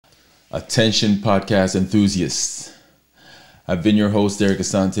Attention podcast enthusiasts. I've been your host, Derek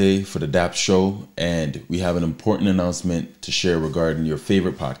Asante for the DAPShow, and we have an important announcement to share regarding your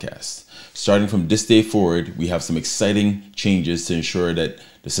favorite podcast. Starting from this day forward, we have some exciting changes to ensure that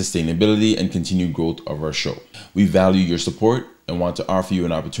the sustainability and continued growth of our show. We value your support and want to offer you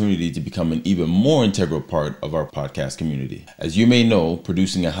an opportunity to become an even more integral part of our podcast community. As you may know,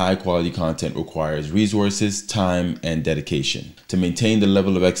 producing a high quality content requires resources, time, and dedication. To maintain the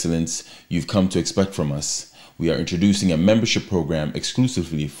level of excellence you've come to expect from us, we are introducing a membership program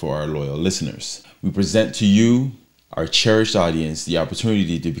exclusively for our loyal listeners. We present to you, our cherished audience, the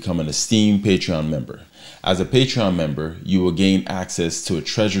opportunity to become an esteemed Patreon member. As a Patreon member, you will gain access to a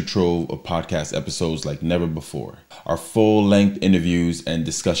treasure trove of podcast episodes like never before. Our full-length interviews and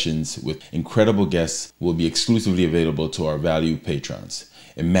discussions with incredible guests will be exclusively available to our valued patrons.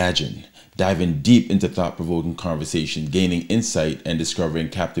 Imagine diving deep into thought-provoking conversation, gaining insight, and discovering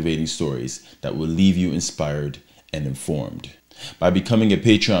captivating stories that will leave you inspired and informed. By becoming a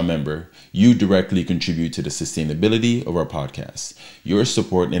Patreon member, you directly contribute to the sustainability of our podcast. Your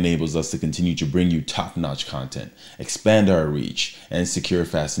support enables us to continue to bring you top-notch content, expand our reach, and secure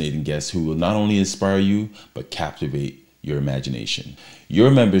fascinating guests who will not only inspire you, but captivate your imagination.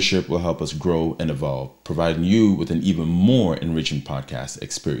 Your membership will help us grow and evolve, providing you with an even more enriching podcast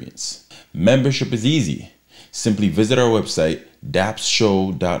experience. Membership is easy. Simply visit our website,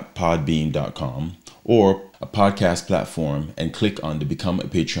 DAPShow.podbean.com, or a podcast platform and click on the Become a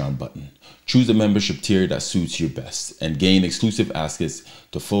Patreon button. Choose a membership tier that suits you best and gain exclusive access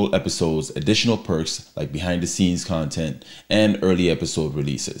to full episodes, additional perks like behind the scenes content and early episode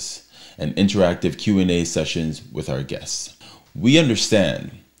releases, and interactive Q&A sessions with our guests. We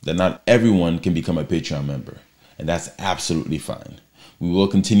understand that not everyone can become a Patreon member, and that's absolutely fine. We will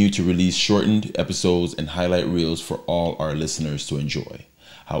continue to release shortened episodes and highlight reels for all our listeners to enjoy.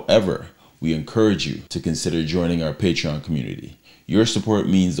 However, we encourage you to consider joining our Patreon community. Your support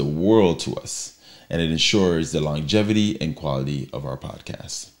means the world to us, and it ensures the longevity and quality of our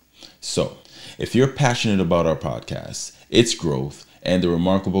podcast. So, if you're passionate about our podcast, its growth, and the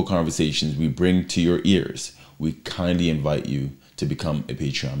remarkable conversations we bring to your ears, we kindly invite you to become a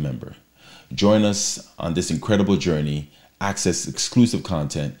Patreon member. Join us on this incredible journey, access exclusive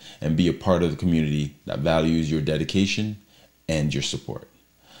content, and be a part of the community that values your dedication and your support.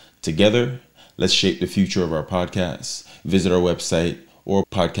 Together, let's shape the future of our podcast. Visit our website or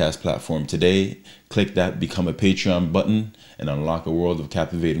podcast platform today. Click that Become a Patreon button and unlock a world of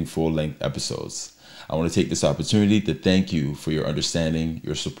captivating full-length episodes. I want to take this opportunity to thank you for your understanding,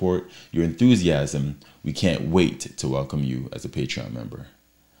 your support, your enthusiasm. We can't wait to welcome you as a Patreon member.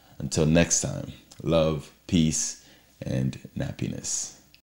 Until next time, love, peace, and nappiness.